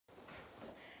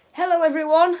Hello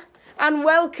everyone, and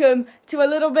welcome to a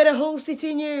little bit of Hull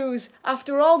City news.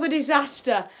 After all the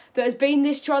disaster that has been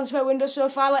this transfer window so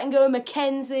far, letting go of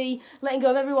Mackenzie, letting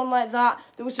go of everyone like that,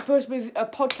 there was supposed to be a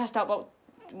podcast out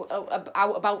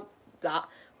about that,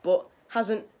 but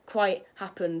hasn't quite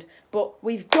happened. But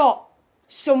we've got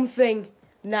something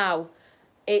now.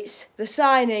 It's the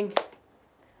signing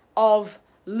of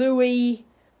Lewie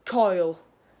Coyle.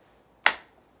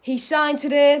 He signed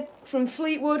today from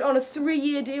Fleetwood on a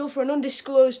 3-year deal for an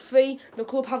undisclosed fee. The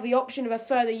club have the option of a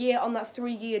further year on that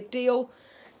 3-year deal.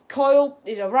 Coyle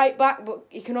is a right back, but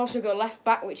he can also go left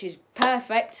back, which is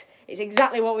perfect. It's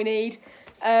exactly what we need.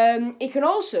 He can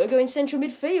also go in central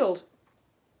midfield.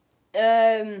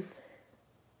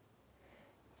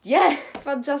 Yeah,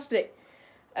 fantastic.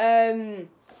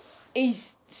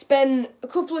 He's spent a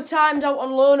couple of times out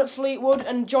on loan at Fleetwood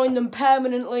and joined them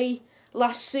permanently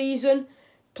last season.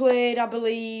 Played, I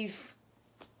believe,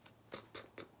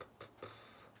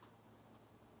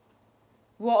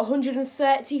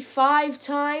 135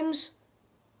 times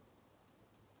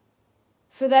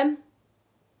for them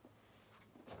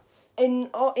in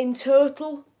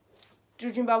total,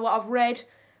 judging by what I've read.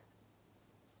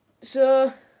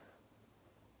 So,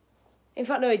 in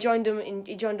fact, no, he joined them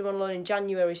on loan in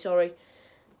January. Sorry,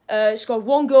 scored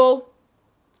 1 goal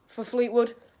for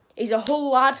Fleetwood. He's a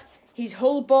Hull lad. He's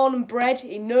Hull born and bred.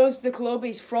 He knows the club.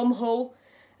 He's from Hull.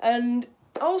 And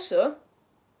also,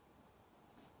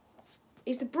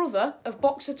 he's the brother of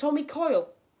boxer Tommy Coyle.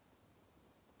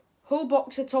 Hull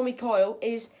boxer Tommy Coyle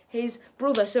is his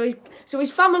brother. So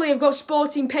his family have got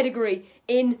sporting pedigree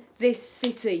in this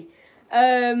city.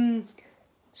 So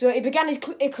he began his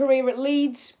career at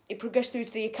Leeds. He progressed through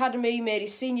to the academy, made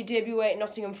his senior debut at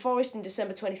Nottingham Forest in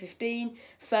December 2015.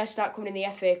 First start coming in the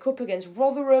FA Cup against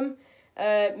Rotherham.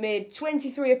 Made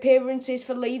 23 appearances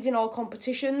for Leeds in all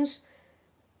competitions.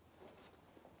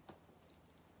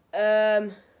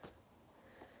 So,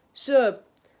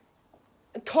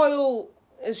 Coyle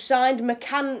has signed.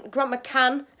 Grant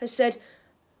McCann has said,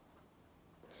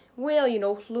 well, you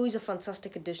know, Louis a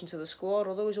fantastic addition to the squad.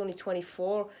 Although he's only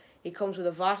 24, he comes with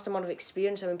a vast amount of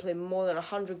experience, having played more than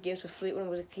 100 games for Fleetwood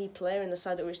and was a key player in the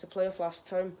side that reached the playoff last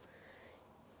term.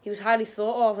 He was highly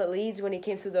thought of at Leeds when he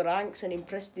came through the ranks and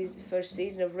impressed his first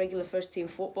season of regular first-team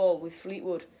football with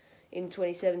Fleetwood in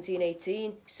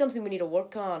 2017-18. Something we need to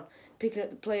work on. Picking up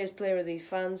the Players' Player of the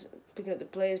Fans, picking up the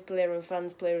Players' Player and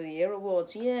Fans' Player of the Year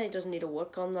awards. Yeah, he doesn't need to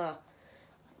work on that.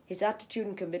 His attitude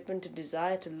and commitment and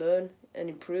desire to learn and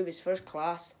improve is first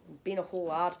class. Being a Hull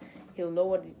lad, he'll know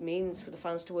what it means for the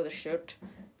fans to wear the shirt.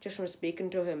 Just from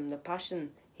speaking to him, the passion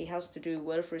he has to do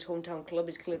well for his hometown club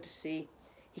is clear to see.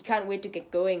 He can't wait to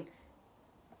get going,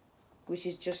 which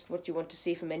is just what you want to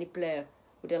see from any player.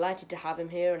 We're delighted to have him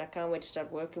here, and I can't wait to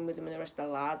start working with him and the rest of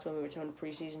the lads when we return to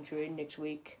pre-season training next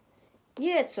week.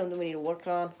 Yeah, it's something we need to work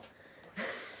on.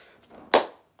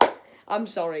 I'm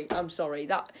sorry.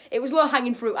 It was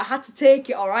low-hanging fruit. I had to take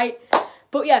it, alright?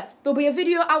 But yeah, there'll be a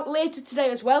video out later today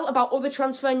as well about other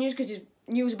transfer news, because there's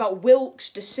news about Wilkes,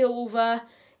 De Silva,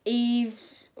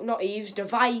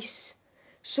 Device,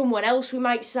 someone else we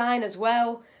might sign as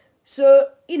well. So,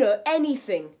 you know,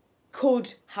 anything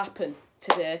could happen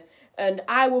today, and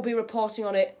I will be reporting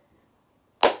on it.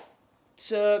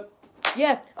 So,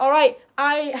 yeah, alright,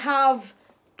 I have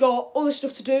got other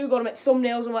stuff to do, got to make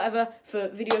thumbnails and whatever for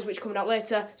videos which are coming out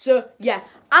later. So, yeah,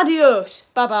 adios,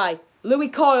 bye-bye.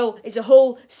 Lewie Coyle is a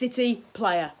Hull City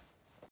player.